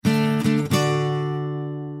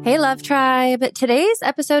Hey, Love Tribe. Today's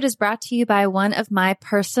episode is brought to you by one of my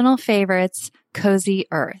personal favorites, Cozy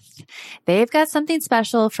Earth. They've got something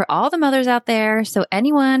special for all the mothers out there. So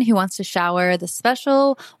anyone who wants to shower the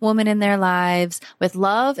special woman in their lives with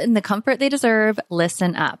love and the comfort they deserve,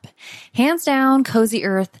 listen up. Hands down, Cozy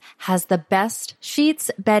Earth has the best sheets,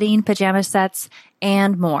 bedding, pajama sets,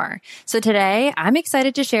 and more. So today, I'm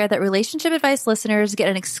excited to share that Relationship Advice listeners get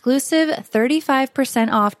an exclusive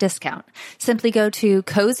 35% off discount. Simply go to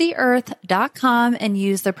CozyEarth.com and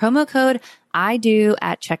use the promo code I do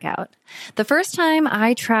at checkout. The first time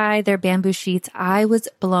I tried their bamboo sheets, I was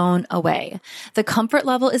blown away. The comfort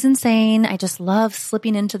level is insane. I just love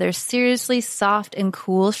slipping into their seriously soft and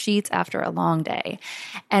cool sheets after a long day.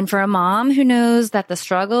 And for a mom who knows that the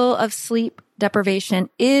struggle of sleep deprivation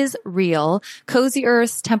is real, Cozy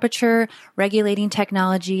Earth's temperature regulating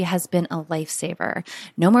technology has been a lifesaver.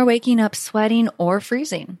 No more waking up sweating or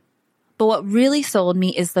freezing. But what really sold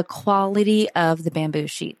me is the quality of the bamboo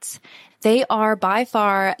sheets. They are by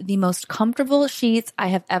far the most comfortable sheets I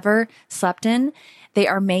have ever slept in. They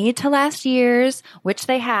are made to last years, which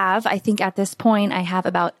they have. I think at this point, I have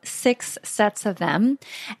about 6 sets of them.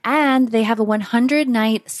 And they have a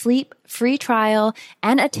 100-night sleep-free trial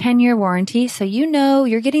and a 10-year warranty. So you know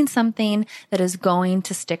you're getting something that is going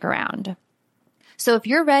to stick around. So if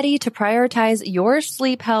you're ready to prioritize your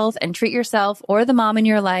sleep health and treat yourself or the mom in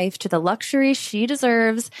your life to the luxury she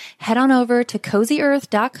deserves, head on over to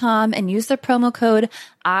CozyEarth.com and use the promo code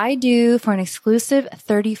I do for an exclusive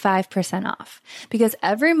 35% off. Because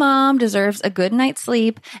every mom deserves a good night's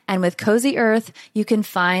sleep, and with Cozy Earth, you can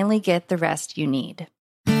finally get the rest you need.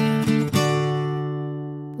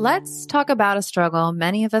 Let's talk about a struggle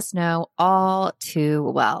many of us know all too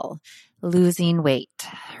well. Losing weight.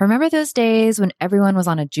 Remember those days when everyone was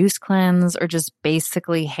on a juice cleanse or just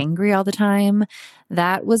basically hangry all the time?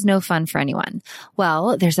 That was no fun for anyone.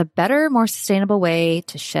 Well, there's a better, more sustainable way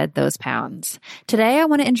to shed those pounds. Today, I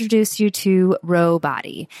want to introduce you to Ro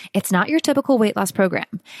Body. It's not your typical weight loss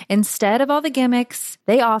program. Instead of all the gimmicks,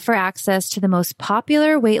 they offer access to the most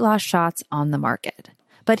popular weight loss shots on the market.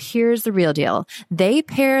 But here's the real deal. They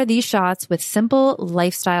pair these shots with simple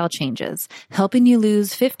lifestyle changes, helping you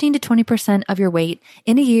lose 15 to 20% of your weight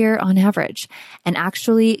in a year on average, and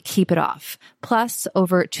actually keep it off. Plus,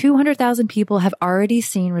 over 200,000 people have already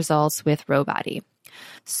seen results with Ro Body.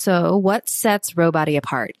 So what sets Ro Body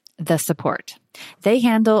apart? The support. They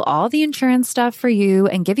handle all the insurance stuff for you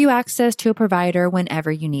and give you access to a provider whenever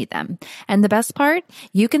you need them. And the best part,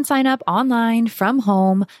 you can sign up online from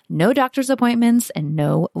home, no doctor's appointments, and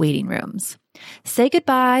no waiting rooms. Say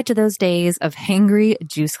goodbye to those days of hangry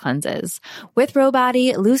juice cleanses. With Ro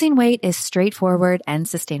Body, losing weight is straightforward and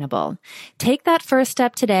sustainable. Take that first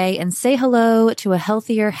step today and say hello to a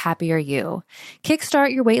healthier, happier you.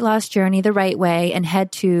 Kickstart your weight loss journey the right way and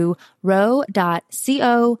head to ro.co/IDO.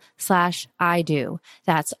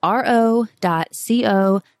 That's ro.co/IDO.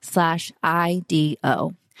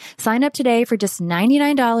 Sign up today for just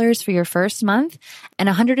 $99 for your first month and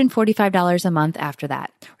 $145 a month after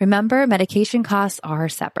that. Remember, medication costs are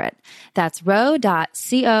separate. That's ro.co/IDO.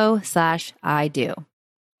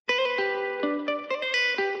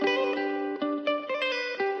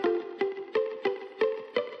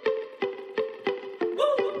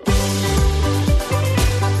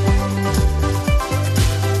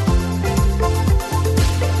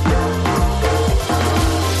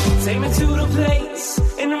 Take me to the place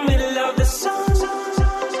in the middle of the sun.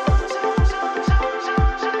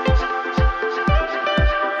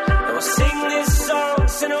 I will sing this song,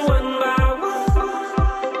 sing it one by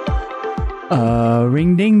one.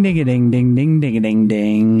 Ring ding ding ding ding ding ding ding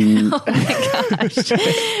ding. Oh my gosh.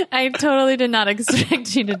 I totally did not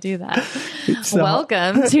expect you to do that.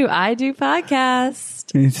 Welcome to I Do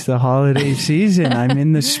Podcast. It's the holiday season. I'm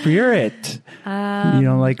in the spirit. You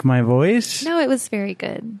don't like my voice? No, it was very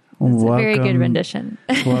good. It's a very good rendition.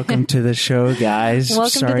 Welcome to the show, guys. Welcome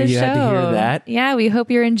Sorry to the you show. had to hear that. Yeah, we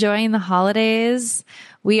hope you're enjoying the holidays.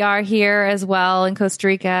 We are here as well in Costa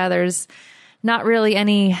Rica. There's not really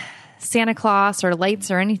any Santa Claus or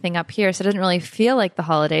lights or anything up here, so it doesn't really feel like the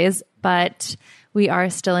holidays, but we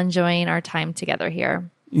are still enjoying our time together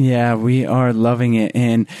here. Yeah, we are loving it.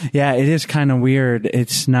 And yeah, it is kind of weird.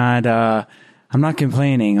 It's not, I'm not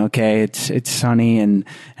complaining. Okay. It's sunny and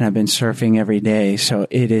I've been surfing every day. So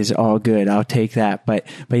it is all good. I'll take that. But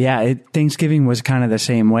yeah, Thanksgiving was kind of the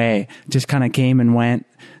same way. Just kind of came and went.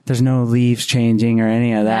 There's no leaves changing or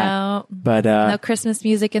any of that. No, but, no Christmas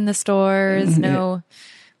music in the stores, no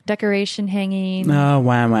decoration hanging. Oh,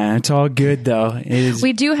 wow. It's all good though. It is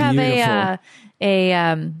we do have beautiful.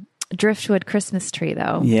 a driftwood Christmas tree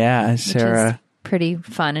though. Yeah. Sarah pretty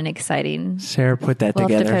fun and exciting. Sarah put that We'll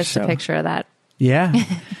together. have to post a picture of that. Yeah.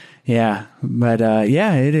 Yeah. But,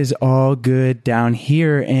 it is all good down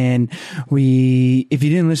here. And if you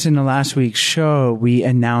didn't listen to last week's show, we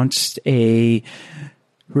announced a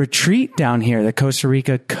retreat down here, the Costa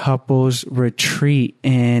Rica Couples Retreat.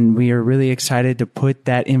 And we are really excited to put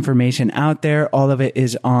that information out there. All of it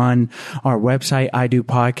is on our website,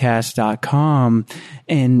 idopodcast.com.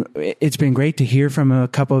 And it's been great to hear from a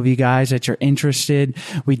couple of you guys that you're interested.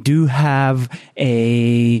 We do have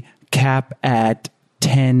a cap at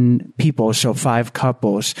 10 people, so 5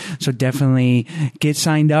 couples. So definitely get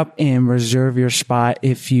signed up and reserve your spot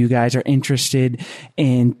if you guys are interested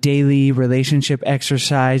in daily relationship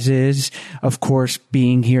exercises. Of course,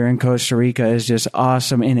 being here in Costa Rica is just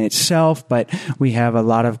awesome in itself, but we have a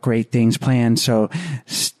lot of great things planned. So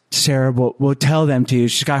Sarah will tell them to you.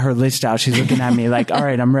 She's got her list out. She's looking at me like, all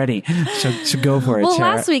right, I'm ready. So go for it, Well,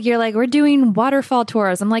 Sarah. last week you're like, we're doing waterfall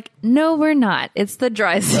tours. I'm like, no, we're not. It's the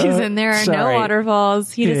dry season. There are no sorry.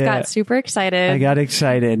 waterfalls. He just Yeah. got super excited I got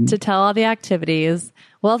excited. to tell all the activities.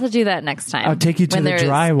 We'll have to do that next time. I'll take you to when the there is-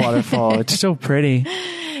 dry waterfall. It's so pretty.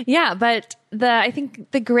 Yeah, but I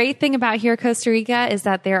think the great thing about here, Costa Rica, is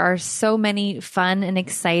that there are so many fun and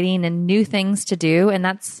exciting and new things to do. And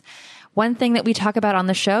that's one thing that we talk about on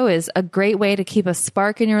the show is a great way to keep a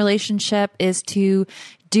spark in your relationship is to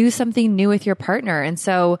do something new with your partner. And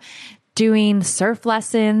so doing surf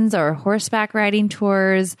lessons or horseback riding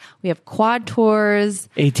tours, we have quad tours,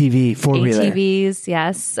 ATV, four-wheeler. ATVs,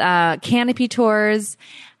 yes, canopy tours,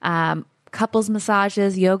 couples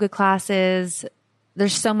massages, yoga classes.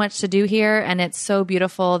 There's so much to do here, and it's so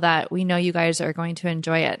beautiful that we know you guys are going to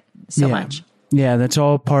enjoy it so much. Yeah, that's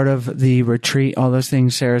all part of the retreat. All those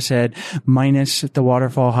things Sarah said, minus the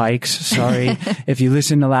waterfall hikes. Sorry. If you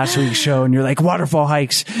listened to last week's show and you're like, waterfall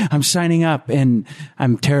hikes, I'm signing up. And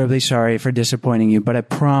I'm terribly sorry for disappointing you, but I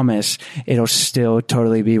promise it'll still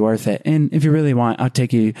totally be worth it. And if you really want, I'll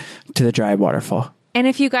take you to the dry waterfall. And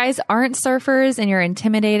if you guys aren't surfers and you're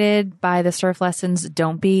intimidated by the surf lessons,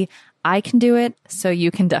 don't be. I can do it, so you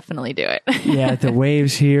can definitely do it. Yeah, the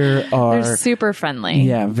waves here are They're super friendly.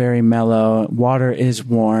 Yeah, very mellow. Water is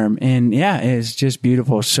warm, and yeah, it's just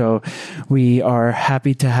beautiful. So we are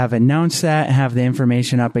happy to have announced that, have the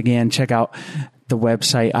information up again. Check out the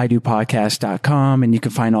website, idopodcast.com, and you can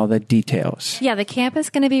find all the details. Yeah, the camp is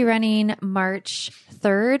going to be running March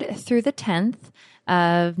 3rd through the 10th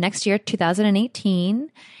of next year,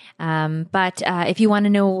 2018. But if you want to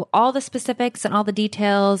know all the specifics and all the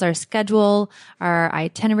details, our schedule, our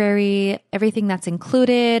itinerary, everything that's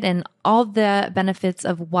included, and all the benefits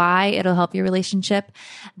of why it'll help your relationship,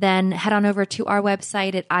 then head on over to our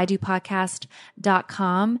website at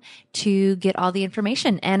idopodcast.com to get all the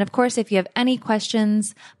information. And of course, if you have any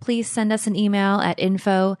questions, please send us an email at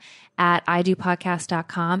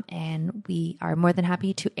info@idopodcast.com, and we are more than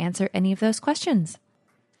happy to answer any of those questions.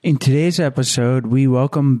 In today's episode, we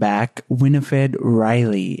welcome back Winifred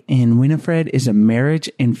Riley. And Winifred is a marriage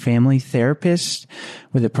and family therapist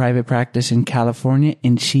with a private practice in California,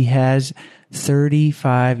 and she has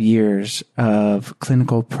 35 years of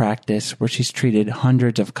clinical practice where she's treated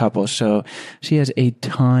hundreds of couples. So she has a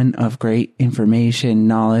ton of great information,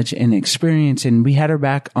 knowledge, and experience. And we had her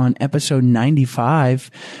back on episode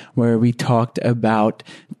 95, where we talked about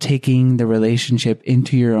taking the relationship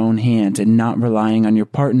into your own hands and not relying on your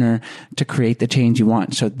partner to create the change you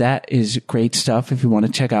want. So that is great stuff if you want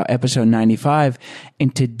to check out episode 95.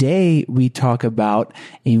 And today we talk about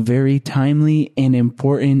a very timely and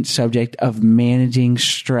important subject of managing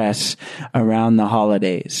stress around the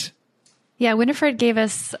holidays. Yeah, Winifred gave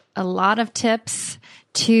us a lot of tips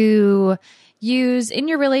to use in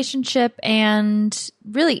your relationship and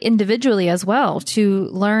really individually as well to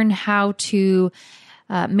learn how to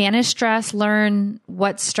manage stress, learn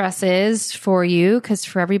what stress is for you, because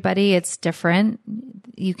for everybody it's different.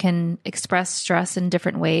 You can express stress in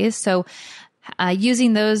different ways. So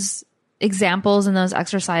using those examples and those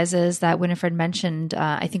exercises that Winifred mentioned,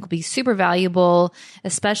 I think will be super valuable,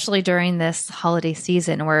 especially during this holiday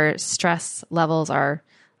season where stress levels are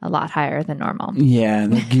a lot higher than normal. Yeah,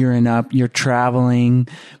 they're gearing up. You're traveling.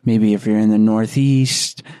 Maybe if you're in the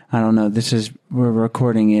Northeast, I don't know. We're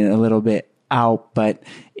recording it a little bit out, but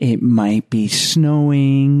it might be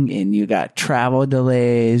snowing and you got travel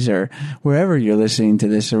delays, or wherever you're listening to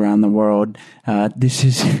this around the world. This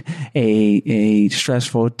is a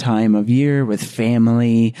stressful time of year with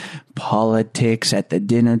family, politics at the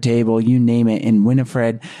dinner table, you name it. And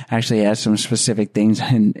Winifred actually has some specific things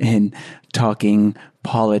in talking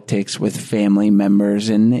politics with family members,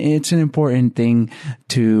 and it's an important thing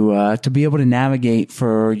to be able to navigate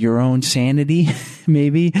for your own sanity,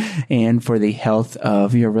 maybe, and for the health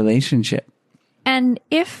of your relationship. And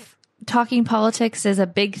if talking politics is a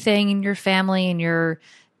big thing in your family and you're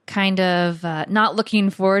kind of not looking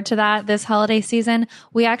forward to that this holiday season,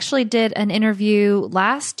 we actually did an interview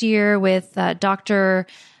last year with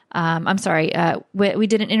we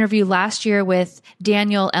did an interview last year with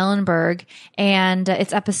Daniel Ellenberg, and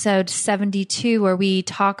it's episode 72 where we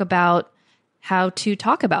talk about how to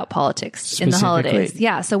talk about politics in the holidays.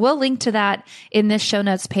 Yeah. So we'll link to that in this show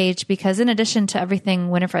notes page, because in addition to everything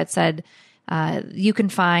Winifred said, you can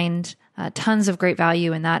find tons of great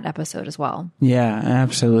value in that episode as well. Yeah,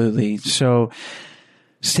 absolutely. So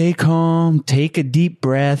stay calm, take a deep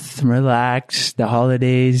breath, relax. The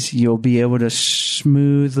holidays, you'll be able to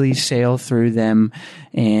smoothly sail through them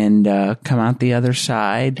and come out the other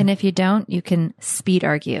side. And if you don't, you can speed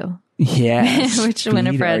argue. Yeah, which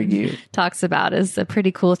Winifred talks about is a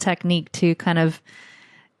pretty cool technique to kind of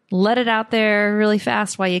let it out there really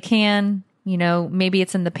fast while you can. You know, maybe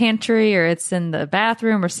it's in the pantry or it's in the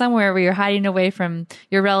bathroom or somewhere where you're hiding away from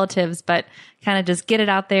your relatives, but kind of just get it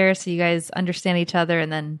out there so you guys understand each other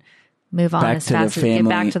and then move on as fast as you get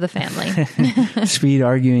back to the family. Speed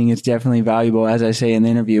arguing is definitely valuable, as I say in the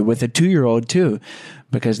interview, with a 2-year-old too,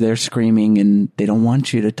 because they're screaming and they don't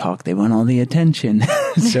want you to talk. They want all the attention.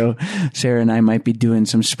 So Sarah and I might be doing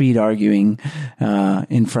some speed arguing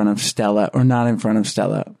in front of Stella, or not in front of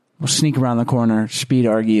Stella. We'll sneak around the corner, speed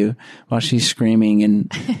argue while she's screaming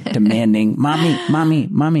and demanding, "Mommy, mommy,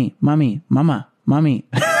 mommy, mommy, mama, mommy."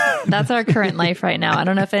 That's our current life right now. I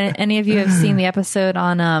don't know if any of you have seen the episode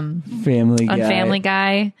on Family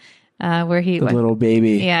Guy, where the little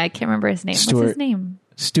baby. Yeah, I can't remember his name. Stuart. What's his name?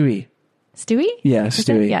 Stewie. Stewie? Yeah,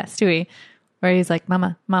 Stewie. Yeah, Stewie. Where he's like,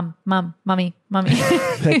 "Mama, mom, mom, mommy, mommy."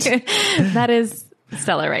 That is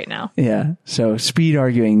Stella right now. Yeah. So speed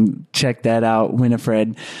arguing, check that out.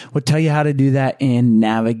 Winifred will tell you how to do that and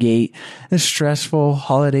navigate the stressful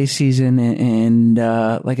holiday season. And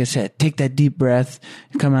like I said, take that deep breath,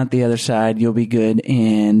 come out the other side. You'll be good.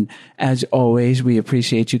 And as always, we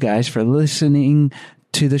appreciate you guys for listening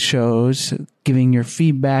to the shows, giving your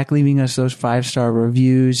feedback, leaving us those 5-star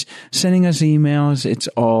reviews, sending us emails. It's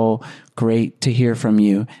all great to hear from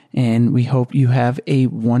you. And we hope you have a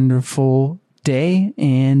wonderful day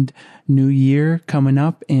and new year coming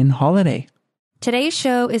up in holiday. Today's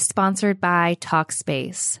show is sponsored by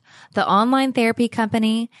Talkspace, the online therapy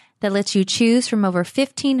company that lets you choose from over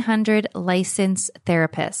 1,500 licensed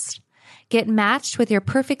therapists. Get matched with your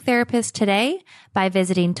perfect therapist today by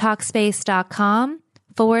visiting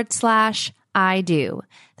Talkspace.com/I do.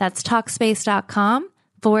 That's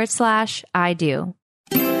Talkspace.com/I do.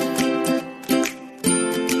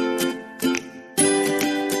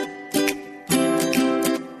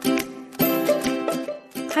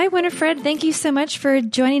 Hi, Winifred. Thank you so much for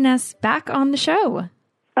joining us back on the show.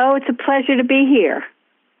 Oh, it's a pleasure to be here.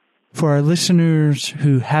 For our listeners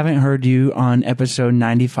who haven't heard you on episode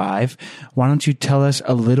 95, why don't you tell us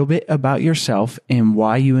a little bit about yourself and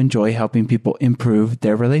why you enjoy helping people improve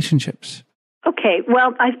their relationships? Okay.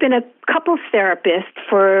 Well, I've been a couples therapist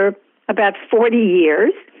for about 40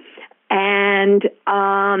 years, and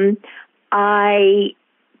I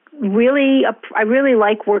really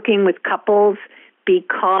like working with couples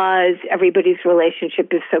because everybody's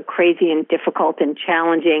relationship is so crazy and difficult and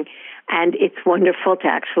challenging. And it's wonderful to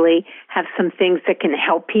actually have some things that can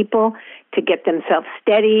help people to get themselves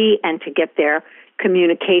steady and to get their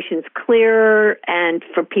communications clearer and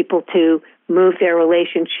for people to move their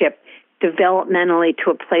relationship developmentally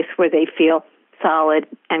to a place where they feel solid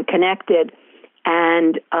and connected.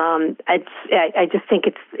 And I just think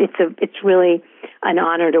it's really an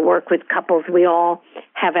honor to work with couples. We all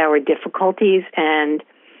have our difficulties, and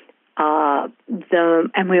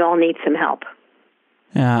we all need some help.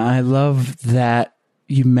 I love that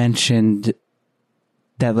you mentioned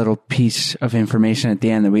that little piece of information at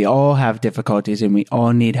the end, that we all have difficulties and we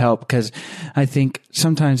all need help, because I think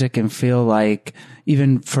sometimes it can feel like,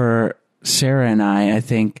 even for Sarah and I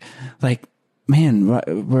think like, man,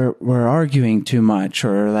 we're arguing too much,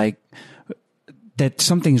 or like that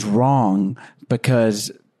something's wrong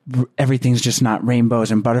because everything's just not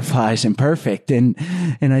rainbows and butterflies and perfect. And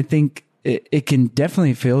I think it can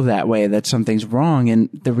definitely feel that way, that something's wrong. And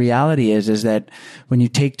the reality is that when you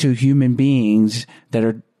take two human beings that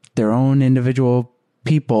are their own individual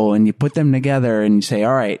people and you put them together and you say,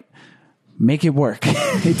 all right, make it work.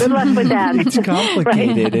 Good luck with that. It's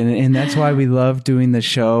complicated. Right. And that's why we love doing the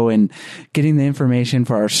show and getting the information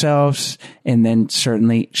for ourselves and then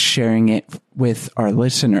certainly sharing it with our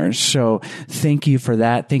listeners. So thank you for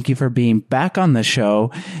that. Thank you for being back on the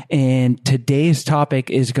show. And today's topic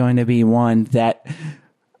is going to be one that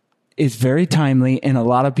is very timely. And a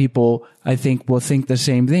lot of people, I think, will think the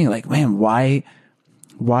same thing. Like, man, why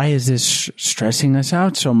is this stressing us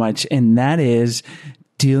out so much? And that is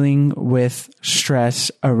dealing with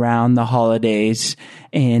stress around the holidays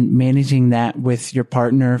and managing that with your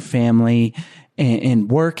partner, family, and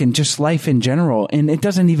work and just life in general. And it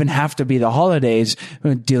doesn't even have to be the holidays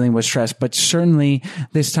dealing with stress, but certainly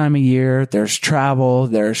this time of year, there's travel,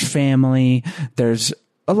 there's family, there's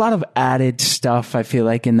a lot of added stuff, I feel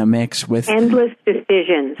like, in the mix with endless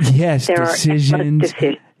decisions. Yes, there decisions. Are endless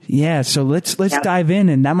decisions. Yeah, so let's dive in,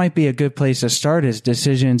 and that might be a good place to start is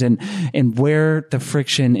decisions and where the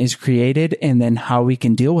friction is created and then how we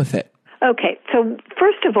can deal with it. Okay, so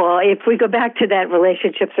first of all, if we go back to that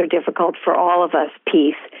relationships are difficult for all of us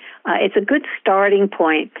piece, it's a good starting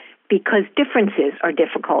point because differences are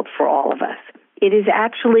difficult for all of us. It is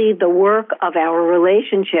actually the work of our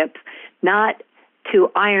relationships not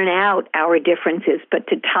to iron out our differences, but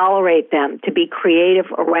to tolerate them, to be creative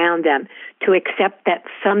around them, to accept that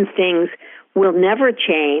some things will never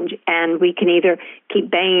change, and we can either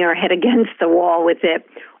keep banging our head against the wall with it,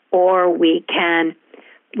 or we can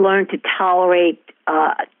learn to tolerate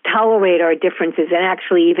our differences and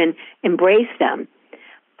actually even embrace them.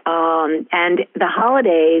 And the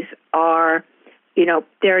holidays are,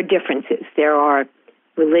 there are differences. There are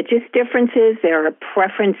religious differences. There are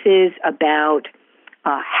preferences about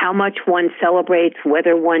how much one celebrates,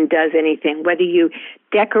 whether one does anything, whether you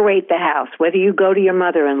decorate the house, whether you go to your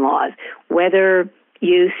mother-in-law's, whether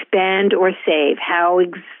you spend or save,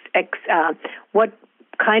 what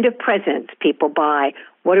kind of presents people buy,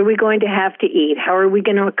 what are we going to have to eat, how are we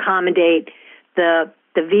going to accommodate the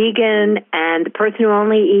vegan and the person who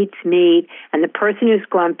only eats meat and the person who's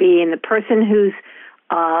grumpy and the person who's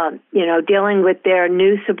dealing with their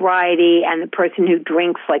new sobriety and the person who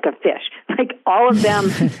drinks like a fish. Like all of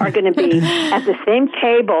them are going to be at the same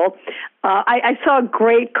table. I saw a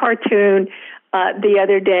great cartoon the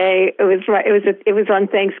other day. It was on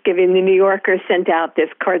Thanksgiving. The New Yorker sent out this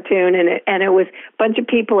cartoon, and it was a bunch of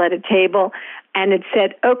people at a table, and it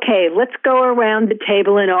said, "Okay, let's go around the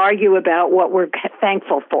table and argue about what we're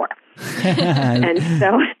thankful for." And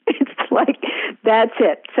so it's like that's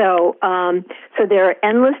it. So there are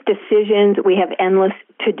endless decisions. We have endless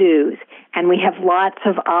to-dos, and we have lots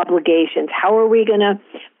of obligations. How are we going to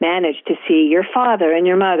manage to see your father and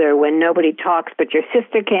your mother when nobody talks, but your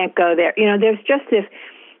sister can't go there? There's just this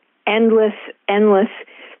endless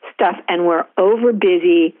stuff, and we're over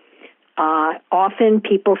busy. Often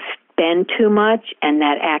people spend too much, and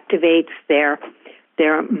that activates their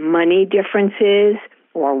money differences.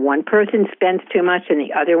 Or one person spends too much and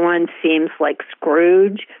the other one seems like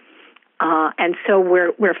Scrooge. And so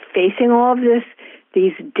we're facing all of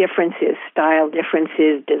these differences, style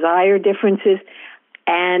differences, desire differences,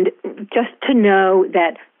 and just to know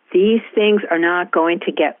that these things are not going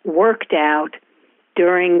to get worked out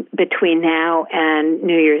between now and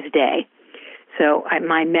New Year's Day. So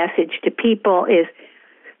my message to people is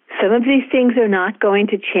some of these things are not going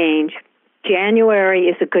to change. January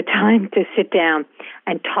is a good time to sit down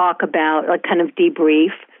and talk about, kind of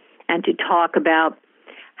debrief, and to talk about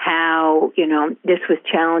how, this was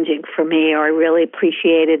challenging for me, or I really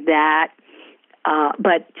appreciated that.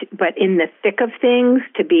 But in the thick of things,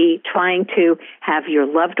 to be trying to have your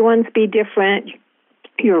loved ones be different,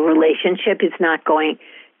 your relationship is not going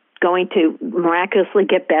to miraculously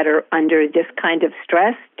get better under this kind of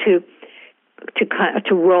stress. To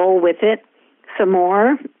roll with it some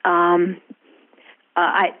more.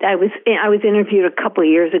 I was interviewed a couple of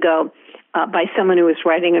years ago by someone who was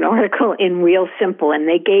writing an article in Real Simple, and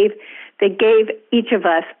they gave each of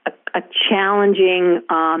us a challenging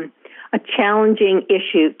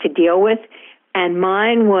issue to deal with, and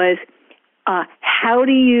mine was how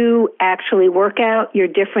do you actually work out your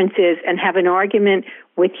differences and have an argument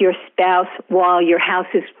with your spouse while your house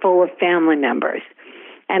is full of family members?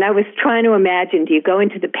 And I was trying to imagine, do you go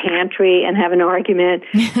into the pantry and have an argument?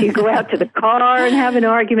 Do you go out to the car and have an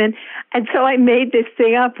argument? And so I made this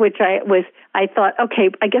thing up, which I thought, okay,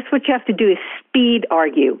 I guess what you have to do is speed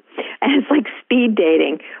argue. And it's like speed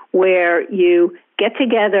dating, where you get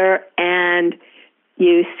together and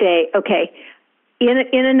you say, okay,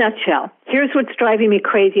 in a nutshell, here's what's driving me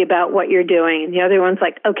crazy about what you're doing. And the other one's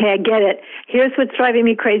like, okay, I get it. Here's what's driving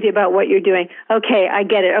me crazy about what you're doing. Okay, I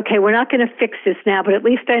get it. Okay, we're not going to fix this now, but at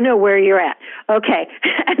least I know where you're at. Okay.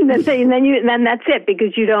 and then that's it,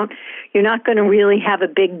 because you're not going to really have a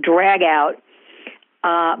big drag out.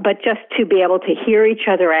 But just to be able to hear each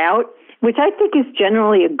other out, which I think is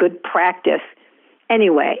generally a good practice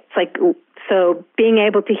anyway. It's like, so being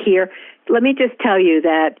able to hear. Let me just tell you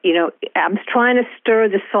that, I'm trying to stir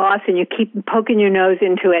the sauce and you keep poking your nose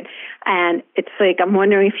into it. And it's like, I'm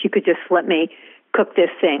wondering if you could just let me cook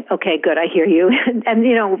this thing. Okay, good. I hear you. and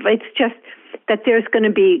it's just that there's going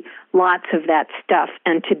to be lots of that stuff,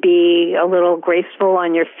 and to be a little graceful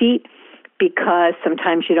on your feet, because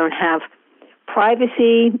sometimes you don't have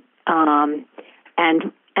privacy, and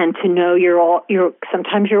to know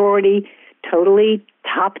sometimes you're already totally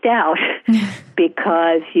topped out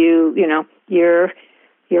because your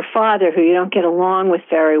father, who you don't get along with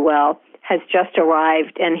very well, has just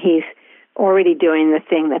arrived, and he's already doing the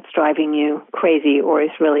thing that's driving you crazy or is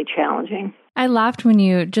really challenging. I laughed when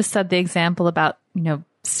you just said the example about,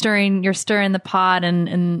 stirring the pot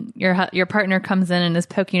and your partner comes in and is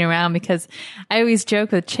poking around, because I always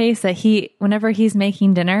joke with Chase that whenever he's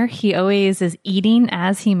making dinner, he always is eating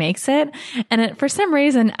as he makes it. And for some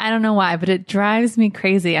reason, I don't know why, but it drives me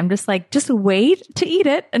crazy. I'm just like, just wait to eat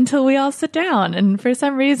it until we all sit down. And for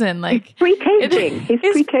some reason, like, he's pre-tasting. He's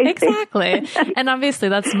pre-tasting. Exactly. And obviously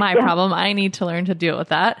that's my problem. I need to learn to deal with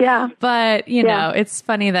that. Yeah. But know, it's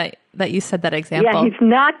funny that you said that example. Yeah, he's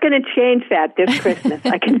not going to change that this Christmas.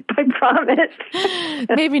 I promise.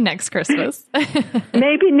 Maybe next Christmas.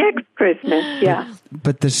 Maybe next Christmas, yeah.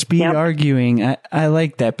 But the speed arguing, I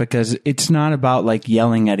like that, because it's not about like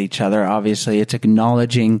yelling at each other. Obviously, it's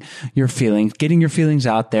acknowledging your feelings, getting your feelings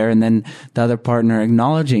out there, and then the other partner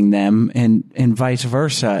acknowledging them, and vice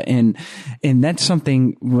versa. And that's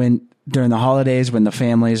something during the holidays, when the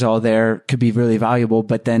family is all there, could be really valuable.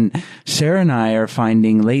 But then Sarah and I are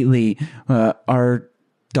finding lately, our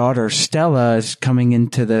daughter Stella is coming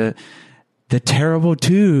into the terrible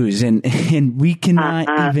twos, and we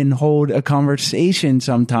cannot even hold a conversation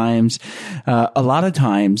sometimes, a lot of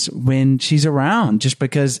times when she's around, just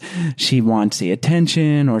because she wants the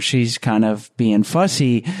attention or she's kind of being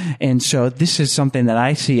fussy. And so this is something that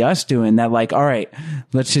I see us doing, that like, all right,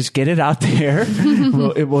 let's just get it out there.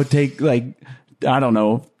 It will take like, I don't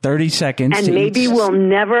know, 30 seconds. And maybe we'll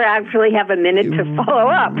never actually have a minute to follow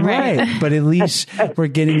up. Right. But at least we're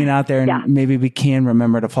getting it out there, and maybe we can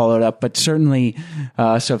remember to follow it up. But certainly,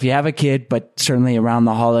 so if you have a kid, but certainly around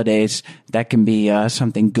the holidays, that can be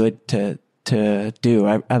something good to do.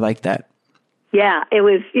 I like that. Yeah, it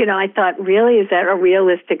was, I thought, really, is that a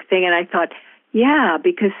realistic thing? And I thought, yeah,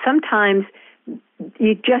 because sometimes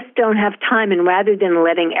you just don't have time, and rather than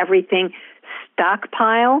letting everything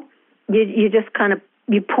stockpile, you just kind of,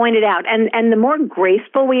 you point it out. And the more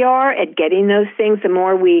graceful we are at getting those things, the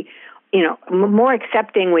more we, more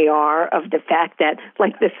accepting we are of the fact that,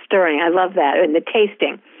 like the stirring, I love that, and the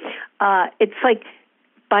tasting. It's like,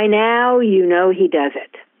 by now, he does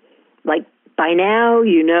it. Like, by now,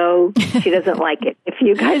 she doesn't like it. If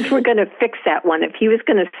you guys were going to fix that one, if he was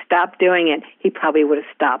going to stop doing it, he probably would have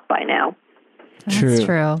stopped by now. That's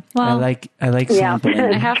true. Well, I like sampling.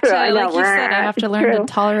 I have to, like you said, I have to learn to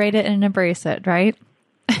tolerate it and embrace it, right?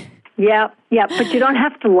 Yeah, but you don't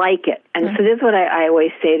have to like it. And so this is what I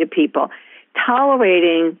always say to people.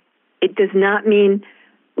 Tolerating, it does not mean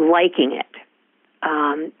liking it.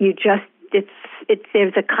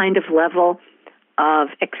 There's a kind of level of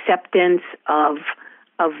acceptance of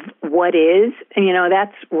what is, and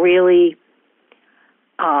that's really,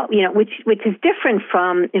 which is different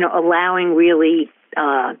from, allowing really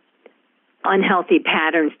unhealthy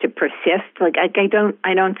patterns to persist. Like I don't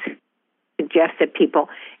suggest that people,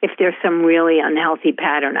 if there's some really unhealthy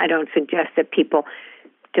pattern, I don't suggest that people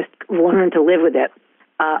just learn to live with it.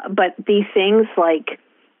 But these things like,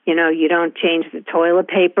 you don't change the toilet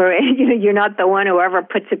paper, and you're not the one who ever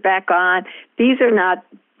puts it back on. I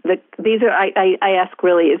ask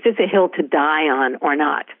really, is this a hill to die on or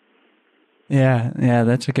not? Yeah,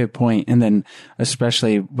 that's a good point. And then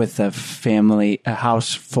especially with a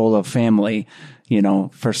house full of family,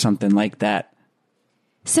 for something like that.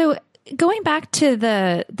 So going back to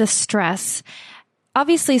the stress,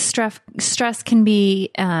 obviously stress can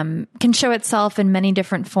be, can show itself in many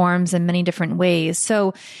different forms and many different ways.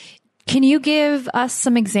 So can you give us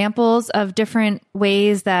some examples of different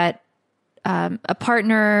ways that a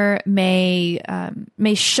partner may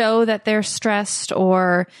show that they're stressed,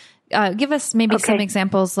 or give us maybe some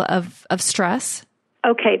examples of stress?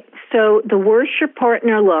 Okay. So the worse your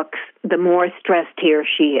partner looks, the more stressed he or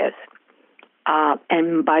she is.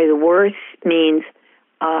 And by the worst means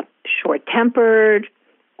short-tempered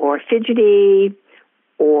or fidgety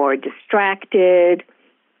or distracted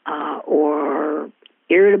or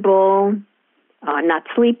irritable, not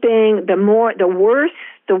sleeping. The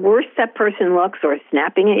worse that person looks or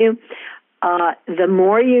snapping at you, the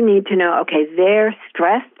more you need to know, okay, they're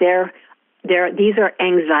stressed, these are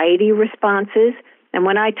anxiety responses. And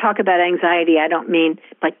when I talk about anxiety, I don't mean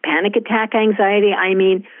like panic attack anxiety. I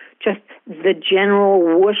mean just the general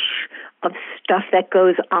whoosh of stuff that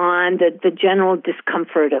goes on, the general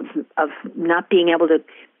discomfort of not being able to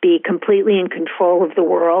be completely in control of the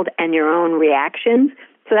world and your own reactions.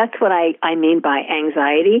 So that's what I mean by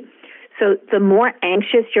anxiety. So the more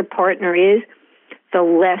anxious your partner is, the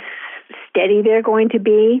less steady they're going to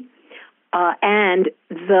be, and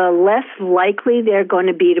the less likely they're going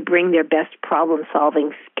to be to bring their best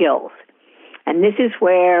problem-solving skills. And this is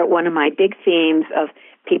where one of my big themes of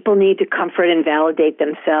people need to comfort and validate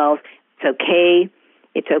themselves. It's okay.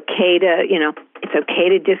 It's okay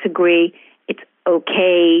to disagree. It's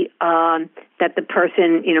okay that the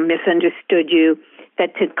person, misunderstood you,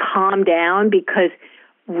 that to calm down, because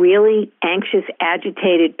really anxious,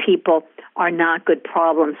 agitated people are not good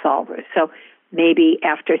problem solvers. So maybe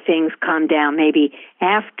after things calm down, maybe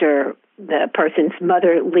after the person's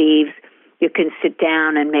mother leaves, you can sit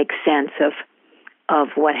down and make sense of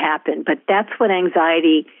what happened. But that's what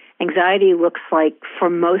anxiety looks like for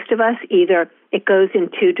most of us. Either it goes in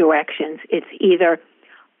two directions. It's either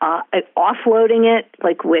offloading it,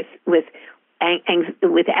 like with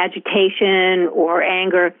agitation or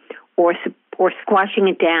anger, or squashing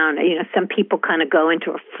it down. Some people kind of go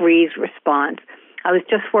into a freeze response. I was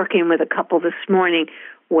just working with a couple this morning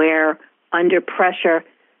where under pressure,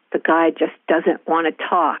 the guy just doesn't want to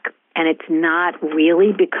talk. And it's not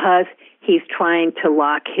really because he's trying to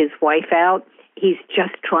lock his wife out. He's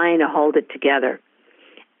just trying to hold it together.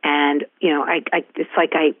 And, it's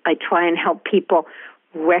like I try and help people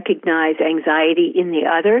recognize anxiety in the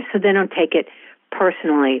other so they don't take it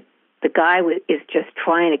personally. The guy is just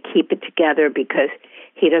trying to keep it together because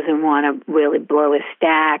he doesn't want to really blow his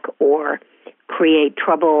stack or create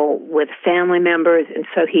trouble with family members. And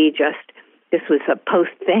so this was a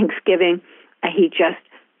post-Thanksgiving, he just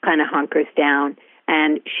kind of hunkers down.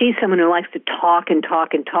 And she's someone who likes to talk and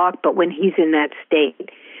talk and talk, but when he's in that state,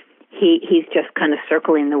 he's just kind of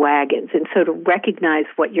circling the wagons. And so to recognize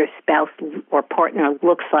what your spouse or partner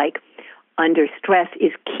looks like under stress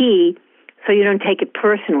is key so you don't take it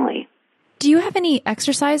personally. Do you have any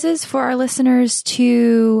exercises for our listeners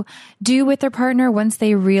to do with their partner once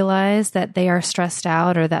they realize that they are stressed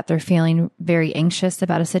out or that they're feeling very anxious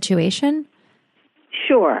about a situation?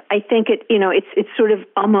 Sure. I think it's sort of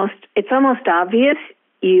almost obvious.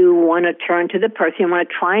 You want to turn to the person. You want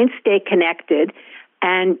to try and stay connected,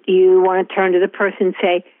 and you want to turn to the person and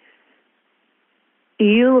say,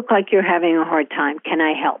 "You look like you're having a hard time. Can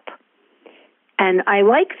I help?" And I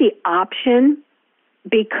like the option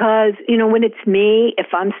because, when it's me,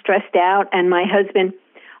 if I'm stressed out and my husband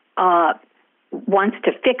wants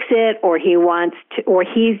to fix it, or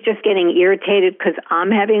he's just getting irritated because I'm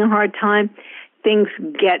having a hard time, things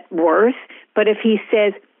get worse. But if he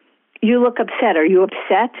says, "You look upset. Are you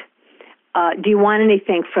upset? Do you want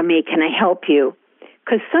anything from me? Can I help you?"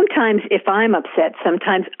 Because sometimes if I'm upset,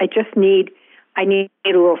 sometimes I need a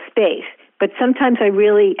little space. But sometimes I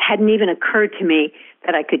really hadn't even occurred to me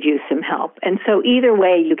that I could use some help. And so either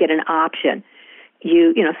way, you get an option.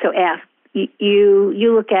 So ask,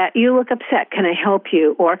 you look upset. Can I help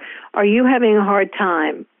you? Or are you having a hard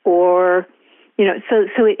time? Or, so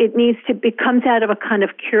it comes out of a kind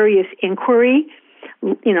of curious inquiry,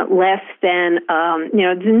 less than,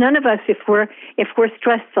 none of us, if we're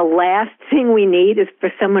stressed, the last thing we need is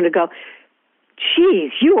for someone to go,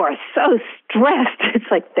 "Geez, you are so stressed." It's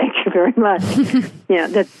like, thank you very much.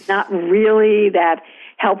 That's not really that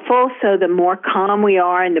helpful. So the more calm we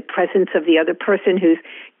are in the presence of the other person who's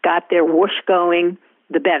got their whoosh going,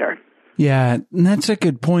 the better. Yeah, and that's a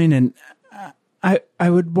good point. And I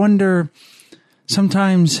would wonder,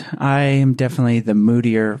 sometimes I am definitely the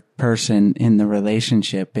moodier person in the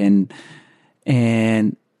relationship, and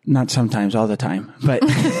not sometimes, all the time, but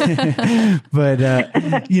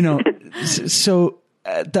so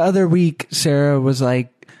the other week Sarah was like,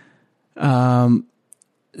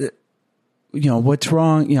 what's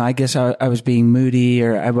wrong? I guess I was being moody,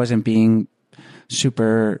 or I wasn't being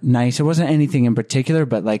super nice. It wasn't anything in particular,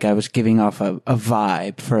 but like I was giving off a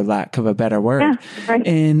vibe, for lack of a better word. Yeah, right.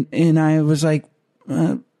 And I was like,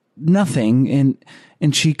 nothing.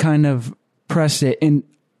 And she kind of pressed it, and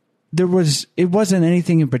it wasn't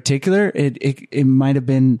anything in particular. It might have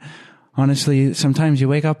been honestly, sometimes you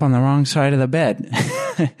wake up on the wrong side of the bed.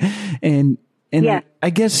 and Yeah. I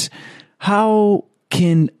guess, how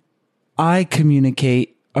can I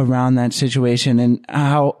communicate around that situation, and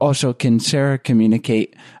how also can Sarah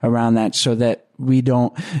communicate around that so that we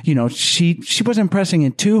don't, she wasn't pressing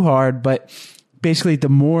it too hard, but basically the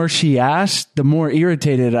more she asked, the more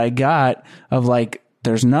irritated I got of like,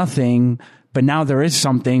 there's nothing, but now there is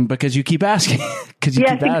something because you keep asking.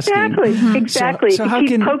 Yes, exactly. Exactly. So how you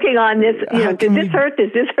keep can, poking on this, does this hurt?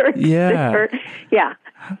 Does this hurt? Yeah. Does this hurt? Yeah.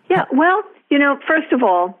 Yeah. Well, first of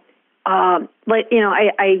all, I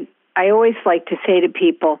always like to say to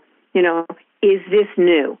people, is this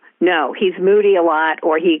new? No, he's moody a lot,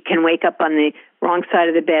 or he can wake up on the wrong side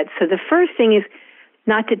of the bed. So the first thing is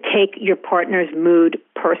not to take your partner's mood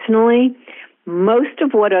personally. Most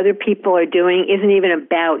of what other people are doing isn't even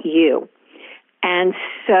about you. And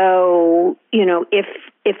so, if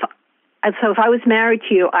I was married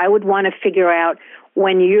to you, I would want to figure out,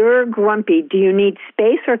 when you're grumpy, do you need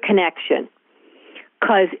space or connection?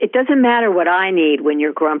 Because it doesn't matter what I need when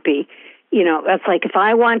you're grumpy. It's like, if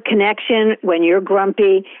I want connection when you're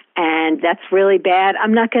grumpy and that's really bad,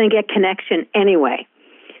 I'm not going to get connection anyway.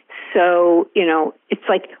 So, it's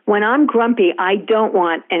like, when I'm grumpy, I don't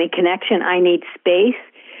want any connection. I need space.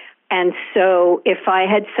 And so if I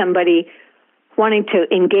had somebody wanting to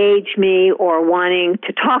engage me or wanting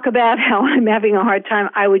to talk about how I'm having a hard time,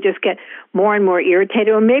 I would just get more and more irritated.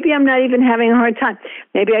 Or maybe I'm not even having a hard time.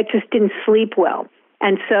 Maybe I just didn't sleep well.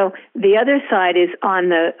 And so the other side is on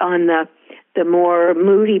the more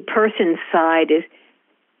moody person side is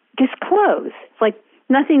disclose. It's like,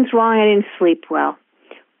 nothing's wrong, I didn't sleep well.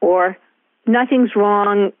 Or nothing's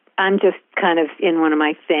wrong, I'm just kind of in one of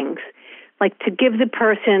my things. Like, to give the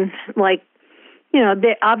person, like,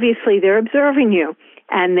 obviously they're observing you,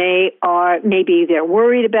 and maybe they're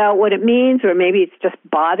worried about what it means, or maybe it's just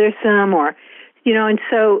bothersome, or, and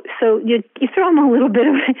so you throw them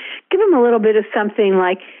give them a little bit of something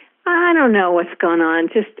like, I don't know what's going on,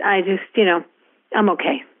 I'm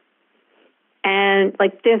okay. And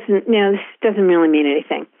like, this doesn't really mean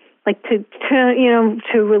anything. Like, to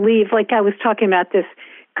relieve, like I was talking about this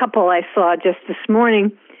couple I saw just this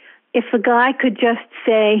morning, if the guy could just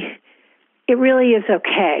say, it really is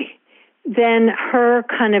okay, then her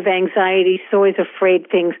kind of anxiety, she's always afraid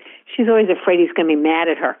he's going to be mad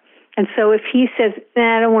at her. And so if he says,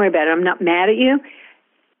 don't worry about it, I'm not mad at you,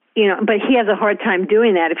 but he has a hard time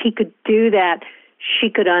doing that. If he could do that, she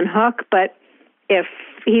could unhook. But if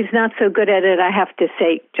he's not so good at it, I have to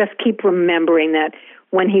say, just keep remembering that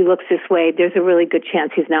when he looks this way, there's a really good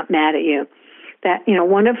chance he's not mad at you. That,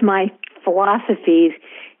 one of my philosophies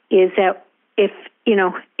is that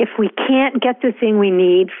if we can't get the thing we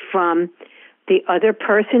need from the other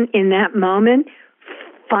person in that moment,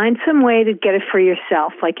 find some way to get it for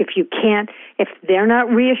yourself. Like, if they're not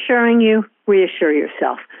reassuring you, reassure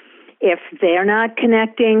yourself. If they're not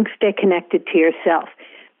connecting, stay connected to yourself.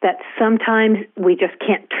 That sometimes we just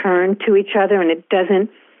can't turn to each other, and it doesn't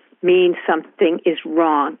mean something is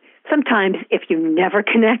wrong. Sometimes if you never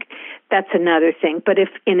connect, that's another thing. But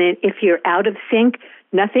if you're out of sync,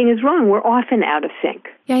 nothing is wrong. We're often out of sync.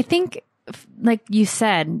 Yeah, I think, like you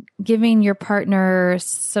said, giving your partner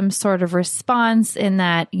some sort of response in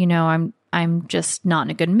that, I'm just not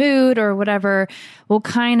in a good mood or whatever, will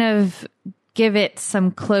kind of give it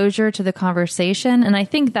some closure to the conversation. And I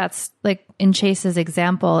think that's, like in Chase's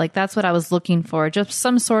example, like that's what I was looking for, just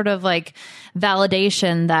some sort of like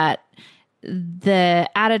validation that the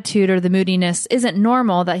attitude or the moodiness isn't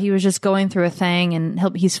normal, that he was just going through a thing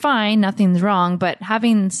and he's fine, nothing's wrong. But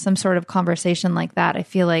having some sort of conversation like that, I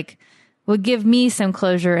feel like would give me some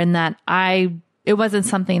closure in that it wasn't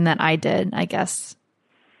something that I did, I guess,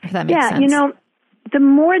 if that makes sense. Yeah, the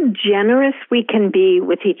more generous we can be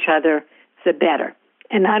with each other, the better.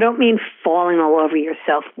 And I don't mean falling all over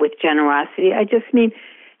yourself with generosity. I just mean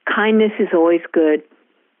kindness is always good.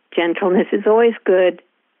 Gentleness is always good.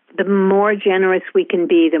 The more generous we can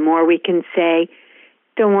be, the more we can say,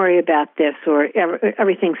 don't worry about this, or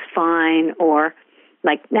everything's fine, or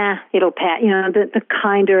like, nah, it'll pass. The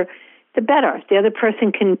kinder, the better. The other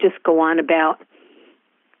person can just go on about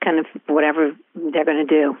kind of whatever they're going to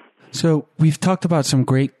do. So we've talked about some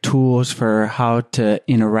great tools for how to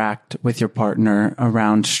interact with your partner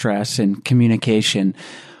around stress and communication.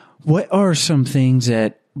 What are some things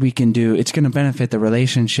that we can do? It's going to benefit the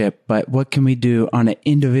relationship, but what can we do on an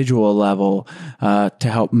individual level to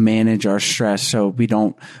help manage our stress so we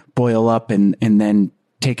don't boil up and then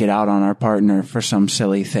take it out on our partner for some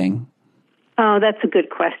silly thing? Oh, that's a good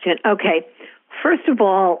question. Okay. First of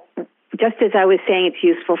all, just as I was saying, it's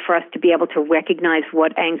useful for us to be able to recognize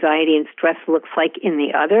what anxiety and stress looks like in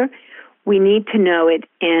the other. we need to know it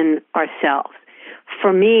in ourselves.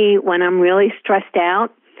 For me, when I'm really stressed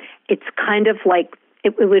out, it's kind of like,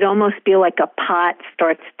 it would almost be like a pot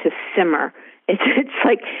starts to simmer. It's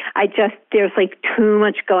like there's like too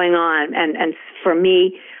much going on. And for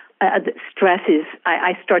me, stress is,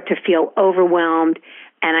 I start to feel overwhelmed,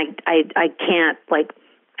 and I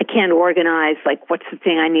can't organize, like, what's the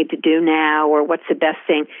thing I need to do now, or what's the best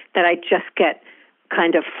thing, that I just get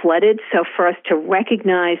kind of flooded. So for us to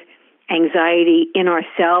recognize anxiety in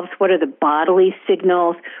ourselves, what are the bodily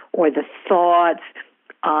signals or the thoughts?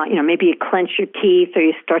 Maybe you clench your teeth, or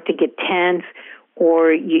you start to get tense,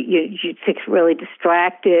 or you get really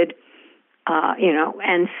distracted,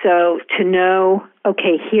 and so to know,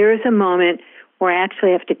 okay, here's a moment where I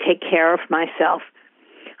actually have to take care of myself.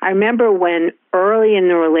 I remember when early in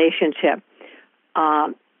the relationship,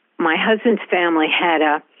 my husband's family had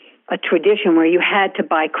a tradition where you had to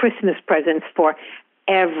buy Christmas presents for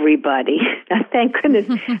everybody. Now, thank goodness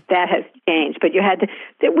that has changed, but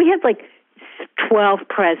we had like 12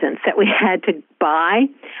 presents that we had to buy,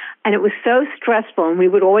 and it was so stressful, and we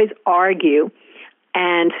would always argue.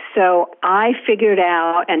 And so I figured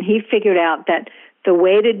out, and he figured out, that the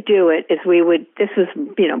way to do it is this was,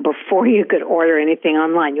 before you could order anything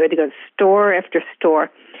online. You had to go store after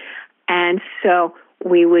store. And so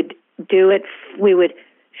we would do it, we would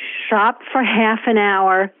shop for half an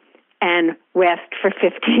hour and rest for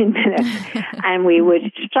 15 minutes. And we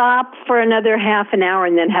would shop for another half an hour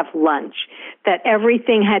and then have lunch. That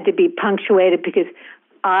everything had to be punctuated, because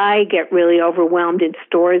I get really overwhelmed in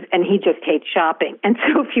stores, and he just hates shopping. And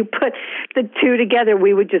so if you put the two together,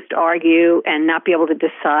 we would just argue and not be able to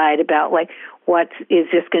decide about, like, what is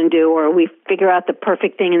this going to do, or we figure out the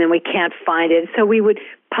perfect thing and then we can't find it. So we would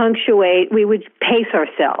punctuate, we would pace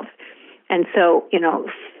ourselves. And so,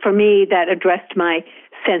 for me, that addressed my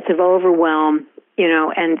sense of overwhelm,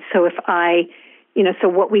 and so so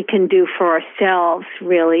what we can do for ourselves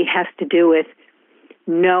really has to do with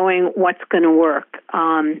knowing what's going to work.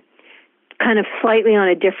 Kind of slightly on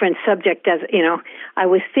a different subject, I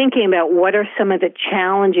was thinking about what are some of the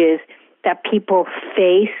challenges that people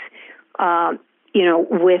face,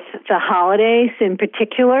 with the holidays in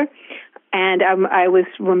particular. And I was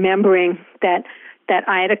remembering that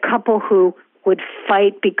I had a couple who would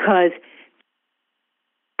fight because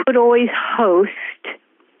would always host,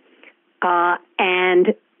 and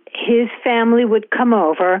his family would come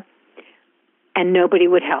over, and nobody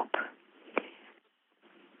would help.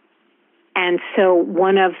 And so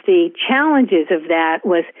one of the challenges of that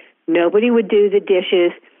was nobody would do the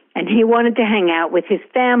dishes, and he wanted to hang out with his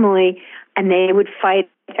family, and they would fight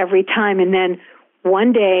every time. And then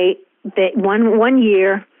one day, one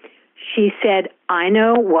year, she said, I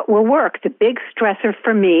know what will work. The big stressor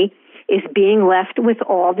for me is being left with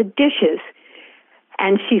all the dishes.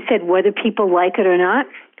 And she said, whether people like it or not,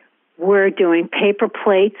 we're doing paper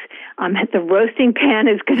plates. The roasting pan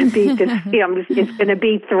is going to be, it's going to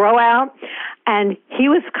be throw out. And he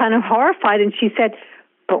was kind of horrified. And she said,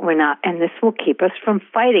 but we're not, and this will keep us from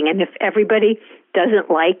fighting. And if everybody doesn't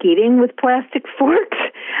like eating with plastic forks,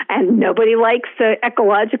 and nobody likes the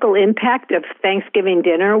ecological impact of Thanksgiving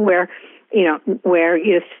dinner, where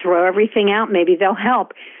you throw everything out, maybe they'll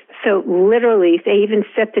help. So literally, they even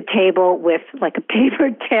set the table with like a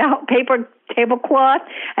paper tablecloth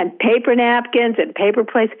and paper napkins and paper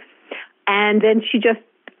plates. And then she just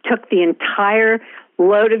took the entire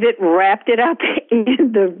load of it, wrapped it up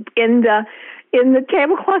in the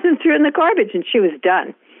tablecloth, and threw it in the garbage, and she was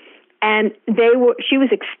done. And she was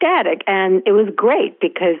ecstatic, and it was great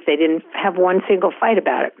because they didn't have one single fight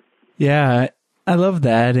about it. Yeah, I love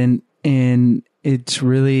that, and it's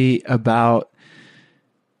really about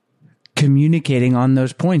communicating on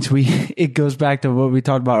those points. It goes back to what we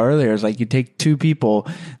talked about earlier. It's like you take two people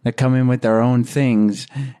that come in with their own things,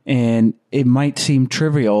 and it might seem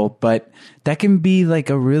trivial, but that can be like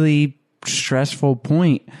a really stressful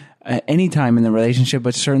point at any time in the relationship,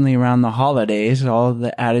 but certainly around the holidays, all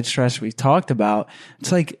the added stress we talked about.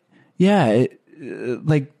 It's like,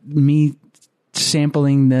 like me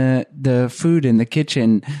sampling the food in the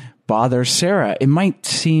kitchen bothers Sarah. It might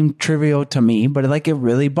seem trivial to me, but like it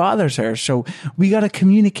really bothers her. So we got to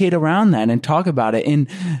communicate around that and talk about it. And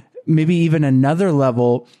maybe even another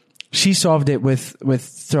level, she solved it with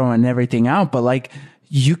throwing everything out, but like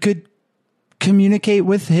you could communicate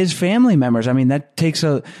with his family members. I mean, that takes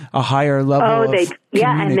a higher level of communication.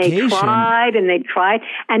 And they tried,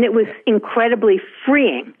 and it was incredibly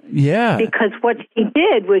freeing. Yeah. Because what she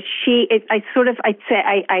did was I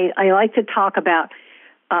like to talk about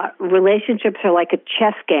relationships are like a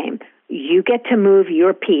chess game. You get to move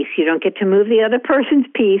your piece. You don't get to move the other person's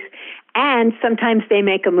piece. And sometimes they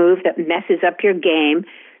make a move that messes up your game,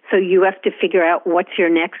 so you have to figure out what's your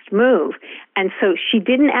next move. And so she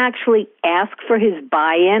didn't actually ask for his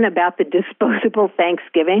buy-in about the disposable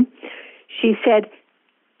Thanksgiving. She said,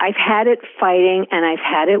 I've had it fighting and I've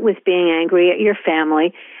had it with being angry at your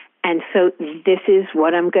family, and so this is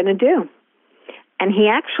what I'm going to do. And he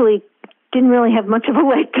actually didn't really have much of a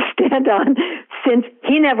leg to stand on, since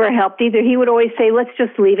he never helped either. He would always say, let's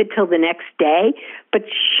just leave it till the next day. But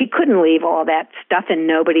she couldn't leave all that stuff and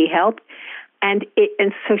nobody helped. And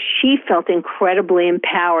so she felt incredibly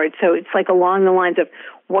empowered. So it's like along the lines of,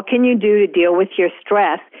 what can you do to deal with your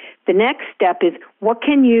stress? The next step is, what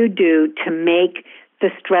can you do to make the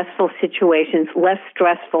stressful situations less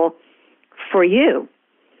stressful for you?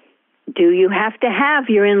 Do you have to have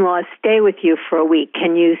your in-laws stay with you for a week?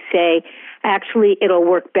 Can you say, actually, it'll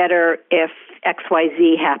work better if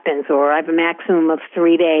XYZ happens, or I have a maximum of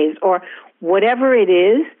 3 days, or whatever it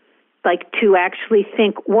is, like to actually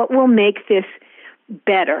think, what will make this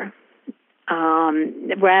better,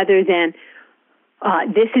 rather than,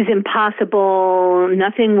 this is impossible,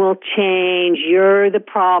 nothing will change, you're the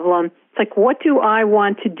problem. It's like, what do I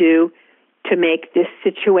want to do to make this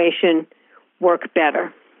situation work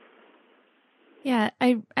better? Yeah,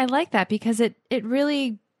 I like that, because it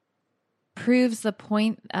really proves the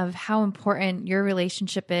point of how important your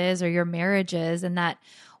relationship is, or your marriage is, and that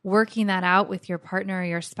working that out with your partner or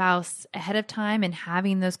your spouse ahead of time and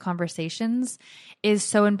having those conversations is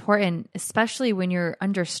so important, especially when you're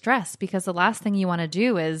under stress, because the last thing you want to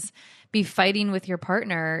do is be fighting with your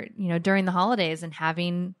partner, during the holidays and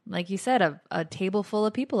having, like you said, a table full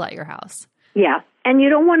of people at your house. Yeah. And you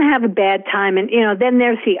don't want to have a bad time. And, then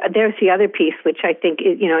there's the other piece, which I think,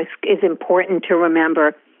 is important to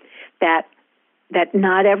remember, that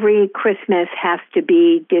not every Christmas has to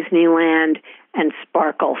be Disneyland and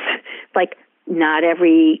sparkles. Like, not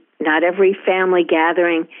every family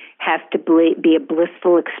gathering has to be a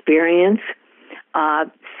blissful experience.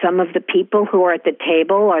 Some of the people who are at the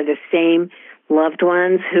table are the same loved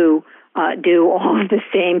ones who do all of the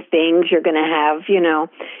same things. You're going to have,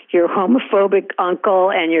 your homophobic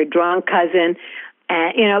uncle and your drunk cousin.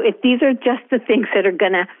 And, these are just the things that are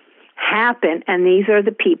going to happen, and these are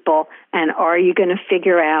the people. And are you going to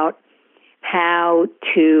figure out how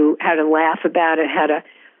to laugh about it, how to,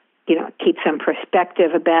 keep some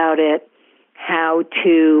perspective about it, how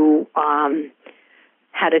to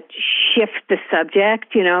shift the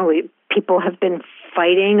subject? People have been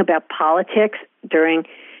fighting about politics in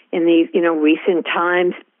these, recent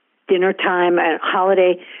times. Dinner time,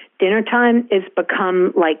 holiday dinner time has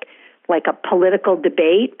become like a political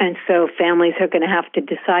debate, and so families are going to have to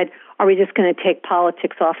decide, are we just going to take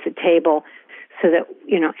politics off the table so that,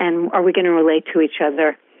 and are we going to relate to each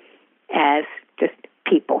other as just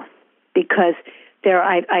people? Because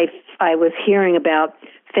I was hearing about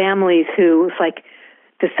families who was like,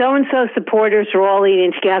 the so-and-so supporters are all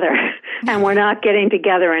eating together and we're not getting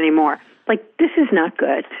together anymore. Like, this is not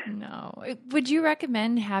good. No. Would you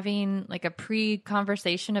recommend having like a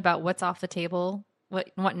pre-conversation about what's off the table,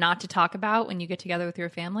 what not to talk about when you get together with your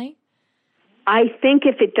family? I think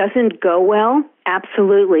if it doesn't go well,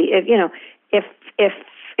 absolutely. If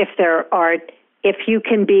you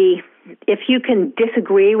can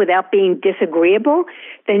disagree without being disagreeable,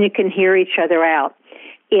 then you can hear each other out.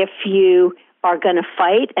 If you are going to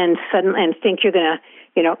fight and think you're going to,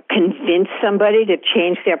 convince somebody to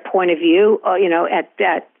change their point of view,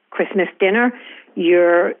 at Christmas dinner,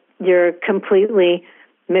 you're completely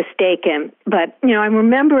mistaken. But, I'm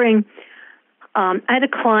remembering, I had a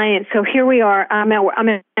client, so here we are, I'm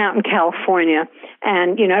out in California,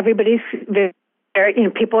 and, everybody's very,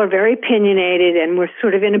 people are very opinionated, and we're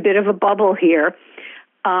sort of in a bit of a bubble here.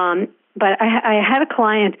 But I had a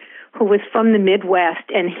client who was from the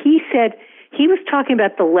Midwest, and he said, he was talking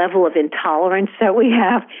about the level of intolerance that we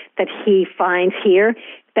have, that he finds here,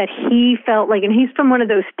 that he felt like, and he's from one of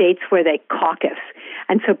those states where they caucus.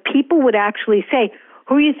 And so people would actually say,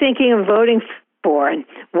 who are you thinking of voting for? And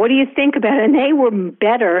what do you think about it? And they were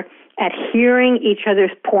better at hearing each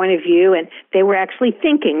other's point of view, and they were actually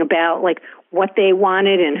thinking about like what they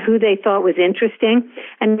wanted and who they thought was interesting.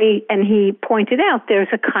 And he pointed out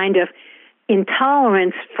there's a kind of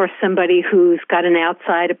intolerance for somebody who's got an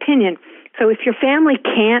outside opinion. So if your family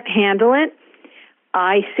can't handle it,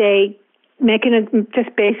 I say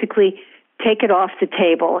just basically take it off the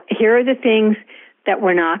table. Here are the things that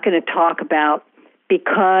we're not going to talk about,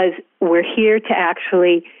 because we're here to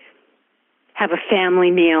actually have a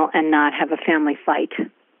family meal and not have a family fight.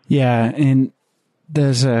 Yeah, and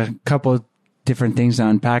there's a couple different things to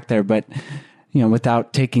unpack there, but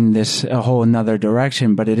without taking this a whole another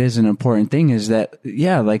direction, but it is an important thing, is that,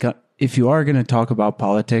 if you are going to talk about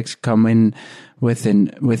politics, come in with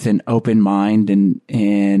an open mind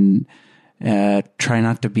and try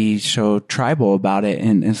not to be so tribal about it.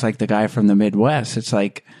 And it's like the guy from the Midwest. It's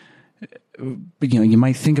like, you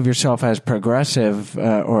might think of yourself as progressive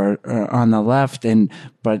or on the left,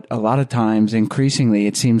 but a lot of times, increasingly,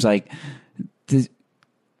 it seems like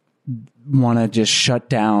want to just shut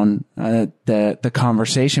down the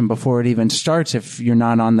conversation before it even starts if you're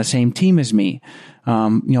not on the same team as me.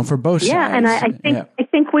 For both sides. Yeah, and I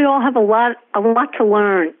think we all have a lot to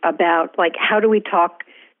learn about, like, how do we talk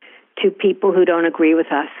to people who don't agree with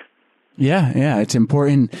us. Yeah, it's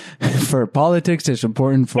important for politics. It's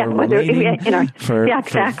important for relating,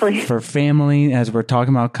 for family, as we're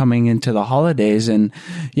talking about coming into the holidays. And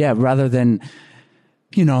rather than,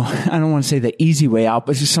 I don't want to say the easy way out,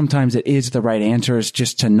 but just sometimes it is the right answer is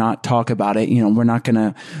just to not talk about it. We're not going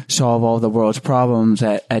to solve all the world's problems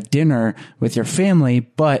at dinner with your family,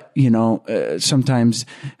 but, sometimes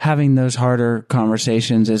having those harder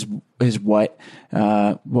conversations is what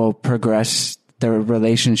will progress the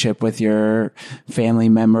relationship with your family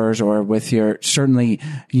members or with certainly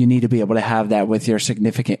you need to be able to have that with your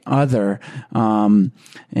significant other. And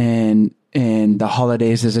the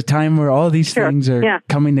holidays is a time where all these things are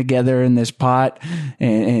coming together in this pot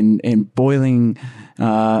and boiling,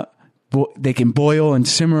 they can boil and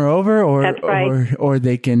simmer over or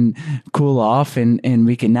they can cool off and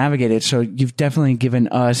we can navigate it. So you've definitely given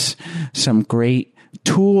us some great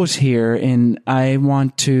tools here. And I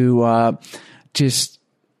want to, just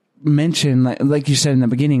mention, like you said in the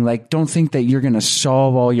beginning, like, don't think that you're going to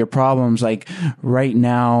solve all your problems, like right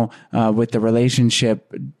now, with the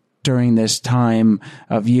relationship during this time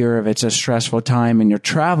of year, if it's a stressful time and you're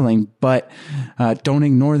traveling, but, don't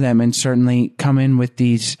ignore them and certainly come in with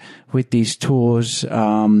these tools,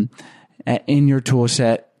 in your tool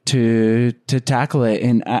set to tackle it.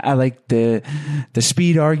 And I like the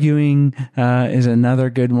speed arguing, is another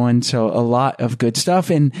good one. So a lot of good stuff.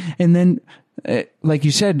 And then, like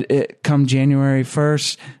you said, come January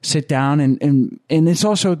 1st, sit down and it's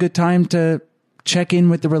also a good time to check in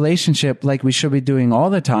with the relationship like we should be doing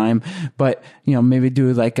all the time, but, maybe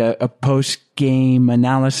do like a post-game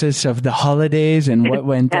analysis of the holidays and what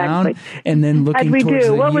went down and then looking towards the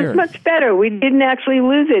year. What was much better? We didn't actually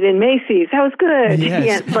lose it in Macy's. That was good.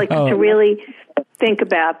 Yes. To really think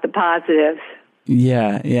about the positives.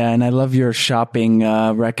 Yeah. And I love your shopping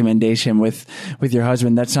recommendation with your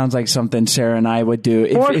husband. That sounds like something Sarah and I would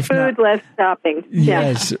do. More food, less shopping.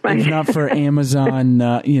 Yes. Right. If not for Amazon,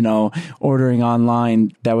 ordering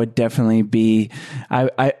online, that would definitely be,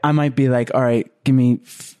 I might be like, all right, give me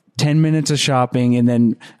 10 minutes of shopping and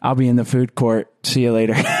then I'll be in the food court. See you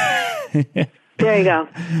later. There you go.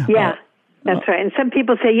 Yeah. That's right. And some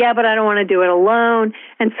people say, but I don't want to do it alone.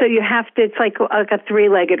 And so you have to, it's like a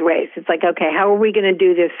three-legged race. It's like, okay, how are we going to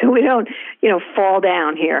do this so we don't, fall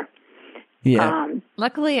down here? Yeah.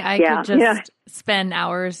 Luckily, I could just spend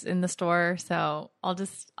hours in the store. So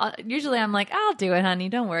usually I'm like, I'll do it, honey.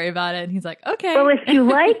 Don't worry about it. And he's like, okay. Well, if you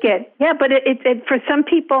like it. Yeah, but it for some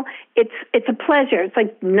people, it's a pleasure. It's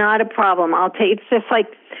like not a problem. It's just like,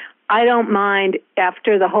 I don't mind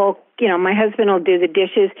after the whole, my husband will do the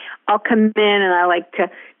dishes. I'll come in and I like to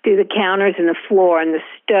do the counters and the floor and the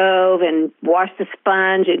stove and wash the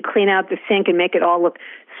sponge and clean out the sink and make it all look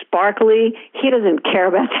sparkly. He doesn't care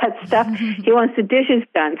about that stuff. He wants the dishes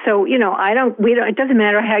done. So, it doesn't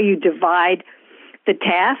matter how you divide the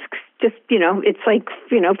tasks. Just, it's like,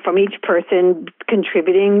 from each person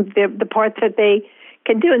contributing the parts that they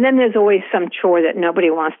can do. And then there's always some chore that nobody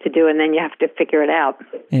wants to do, and then you have to figure it out.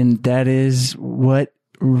 And that is what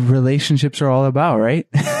relationships are all about, right?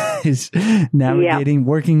 Is navigating,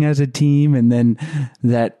 working as a team, and then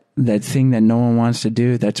that thing that no one wants to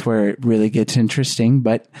do, that's where it really gets interesting.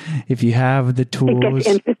 But if you have the tools... It gets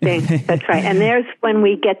interesting. That's right. And there's when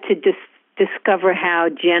we get to discover how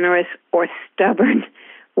generous or stubborn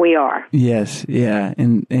we are. Yes. Yeah.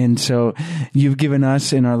 And so you've given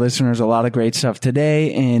us and our listeners a lot of great stuff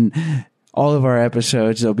today, and all of our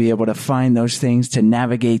episodes, they'll be able to find those things to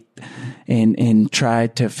navigate and try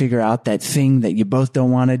to figure out that thing that you both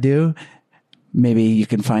don't want to do. Maybe you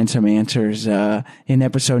can find some answers in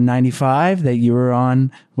episode 95 that you were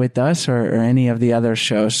on with us or any of the other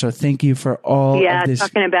shows. So thank you for all of this.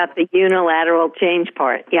 Talking about the unilateral change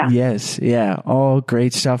part. Yeah. Yes. Yeah. All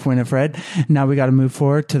great stuff, Winifred. Now we got to move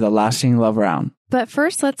forward to the lasting love round. But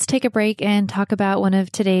first, let's take a break and talk about one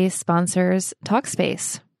of today's sponsors,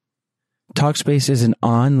 Talkspace. Talkspace is an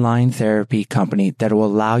online therapy company that will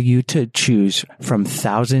allow you to choose from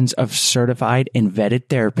thousands of certified and vetted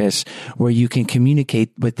therapists where you can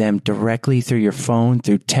communicate with them directly through your phone,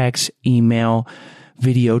 through text, email,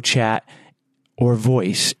 video chat, or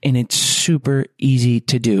voice, and it's super easy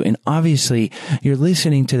to do. And obviously, you're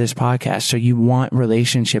listening to this podcast, so you want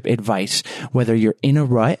relationship advice, whether you're in a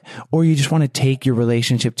rut or you just want to take your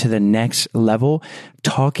relationship to the next level.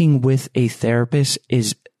 Talking with a therapist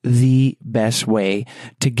is the best way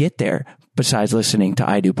to get there, besides listening to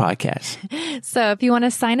I Do podcasts. So if you want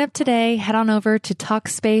to sign up today, head on over to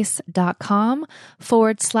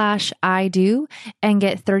Talkspace.com/I Do and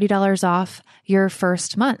get $30 off your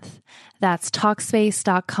first month. That's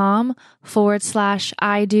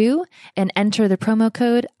Talkspace.com/I Do and enter the promo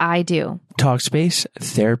code I Do. Talkspace,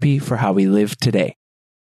 therapy for how we live today.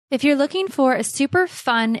 If you're looking for a super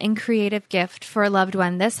fun and creative gift for a loved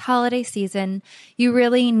one this holiday season, you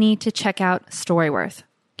really need to check out Storyworth.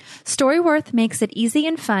 Storyworth makes it easy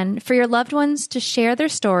and fun for your loved ones to share their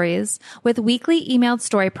stories with weekly emailed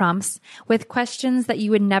story prompts with questions that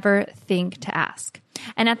you would never think to ask.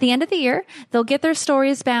 And at the end of the year, they'll get their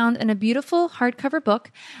stories bound in a beautiful hardcover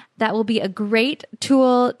book that will be a great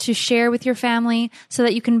tool to share with your family so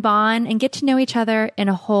that you can bond and get to know each other in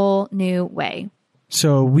a whole new way.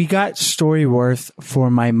 So we got Storyworth for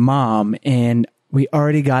my mom, and we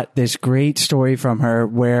already got this great story from her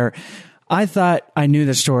where I thought I knew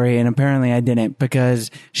the story, and apparently I didn't, because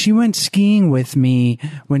she went skiing with me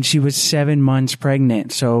when she was 7 months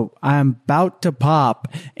pregnant. So I'm about to pop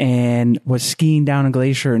and was skiing down a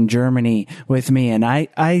glacier in Germany with me. And I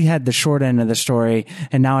had the short end of the story,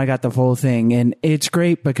 and now I got the full thing. And it's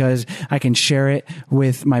great because I can share it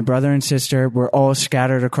with my brother and sister. We're all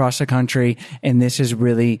scattered across the country, and this is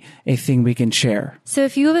really a thing we can share. So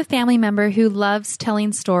if you have a family member who loves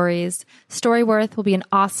telling stories, Storyworth will be an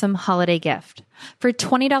awesome holiday gift. For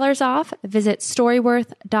 $20 off, visit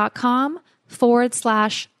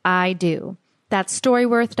storyworth.com/I Do. That's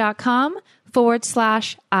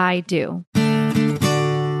storyworth.com/I Do.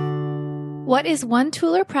 What is one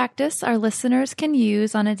tool or practice our listeners can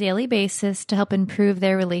use on a daily basis to help improve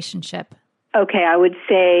their relationship? Okay, I would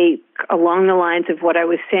say along the lines of what I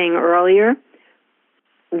was saying earlier,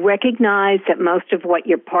 recognize that most of what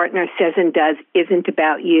your partner says and does isn't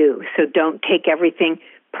about you. So don't take everything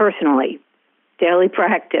personally. Daily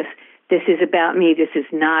practice. This is about me. This is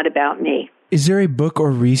not about me. Is there a book or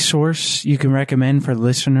resource you can recommend for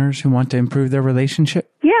listeners who want to improve their relationship?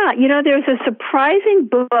 Yeah, there's a surprising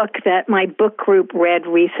book that my book group read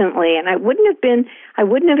recently, and I wouldn't have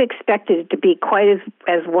expected it to be quite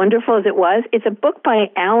as wonderful as it was. It's a book by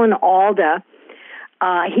Alan Alda.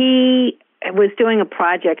 He was doing a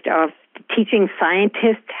project of teaching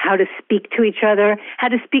scientists how to speak to each other, how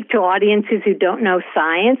to speak to audiences who don't know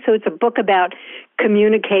science. So it's a book about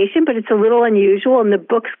communication, but it's a little unusual. And the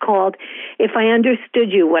book's called "If I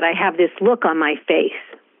Understood You, Would I Have This Look on My Face?"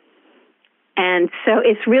 And so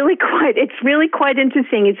it's really quite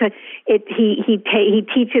interesting. He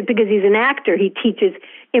teaches, because he's an actor, he teaches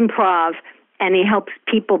improv, and he helps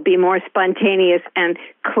people be more spontaneous and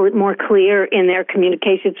more clear in their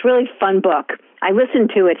communication. It's a really fun book. I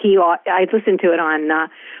listened to it. I listened to it on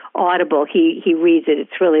Audible. He reads it.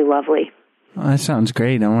 It's really lovely. Oh, that sounds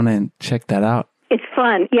great. I want to check that out. It's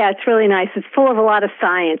fun. Yeah, it's really nice. It's full of a lot of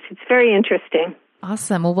science. It's very interesting.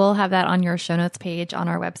 Awesome. Well, we'll have that on your show notes page on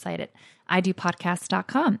our website at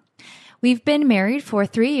idopodcast.com. We've been married for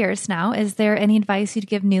 3 years now. Is there any advice you'd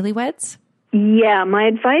give newlyweds? Yeah, my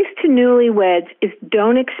advice to newlyweds is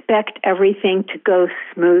don't expect everything to go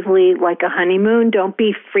smoothly like a honeymoon. Don't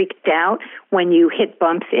be freaked out when you hit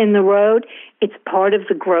bumps in the road. It's part of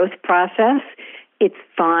the growth process. It's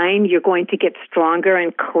fine. You're going to get stronger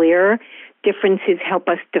and clearer. Differences help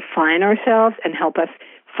us define ourselves and help us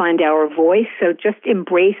find our voice. So just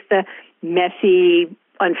embrace the messy,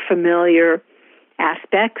 unfamiliar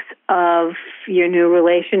aspects of your new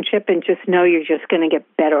relationship, and just know you're just going to get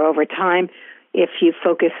better over time if you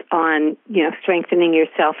focus on, strengthening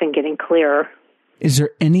yourself and getting clearer. Is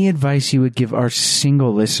there any advice you would give our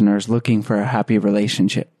single listeners looking for a happy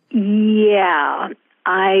relationship? Yeah,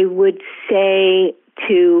 I would say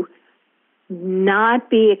to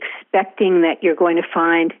not be expecting that you're going to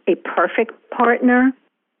find a perfect partner,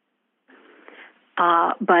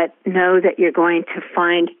 but know that you're going to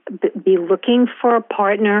be looking for a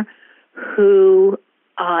partner who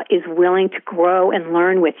is willing to grow and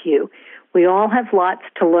learn with you. We all have lots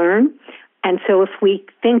to learn, and so if we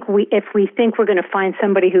think we're going to find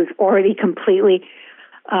somebody who's already completely,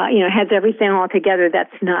 has everything all together,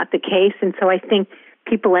 that's not the case. And so I think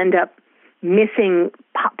people end up missing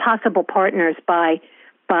possible partners by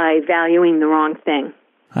valuing the wrong thing.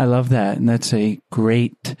 I love that, and that's a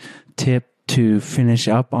great tip to finish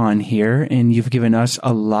up on here. And you've given us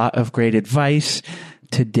a lot of great advice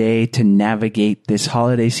today to navigate this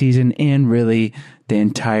holiday season and really the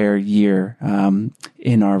entire year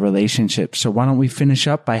in our relationship. So why don't we finish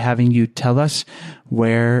up by having you tell us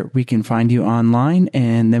where we can find you online,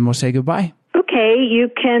 and then we'll say goodbye. Okay, you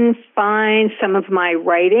can find some of my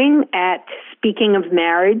writing at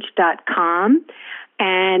speakingofmarriage.com,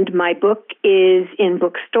 and my book is in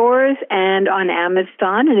bookstores and on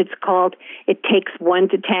Amazon, and it's called It Takes One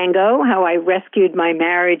to Tango, How I Rescued My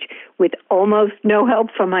Marriage with Almost No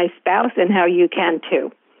Help from My Spouse, and How You Can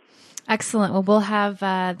Too. Excellent. Well, we'll have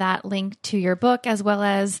that link to your book as well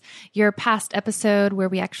as your past episode where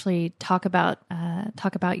we actually talk about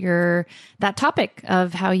that topic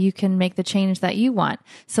of how you can make the change that you want.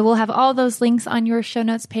 So we'll have all those links on your show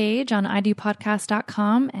notes page on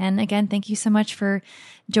idopodcast.com. And again, thank you so much for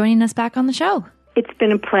joining us back on the show. It's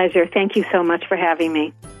been a pleasure. Thank you so much for having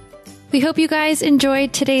me. We hope you guys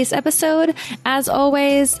enjoyed today's episode. As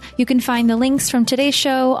always, you can find the links from today's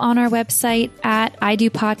show on our website at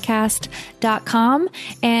idopodcast.com.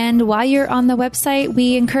 And while you're on the website,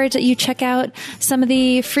 we encourage that you check out some of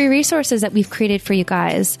the free resources that we've created for you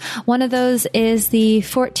guys. One of those is the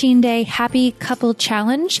 14-day Happy Couple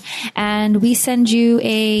Challenge. And we send you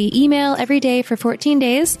a email every day for 14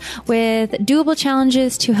 days with doable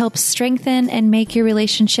challenges to help strengthen and make your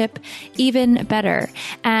relationship even better.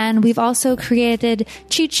 And we've also created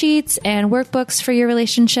cheat sheets and workbooks for your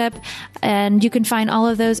relationship, and you can find all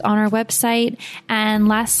of those on our website. And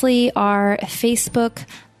lastly, our Facebook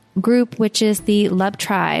group, which is the Love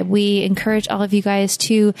Tribe. We encourage all of you guys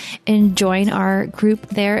to join our group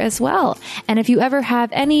there as well. And if you ever have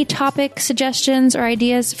any topic suggestions or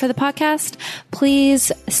ideas for the podcast,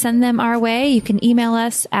 please send them our way. You can email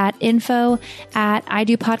us at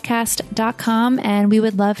info@idopodcast.com, and we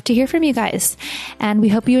would love to hear from you guys. And we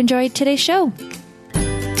hope you enjoyed today's show.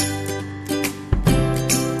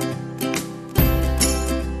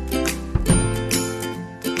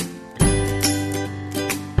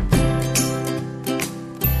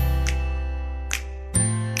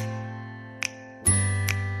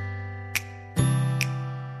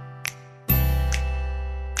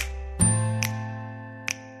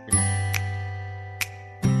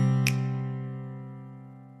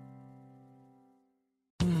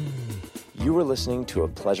 You were listening to a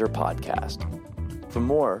Pleasure Podcast. For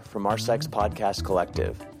more from our Sex Podcast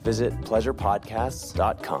Collective, visit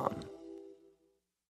pleasurepodcasts.com.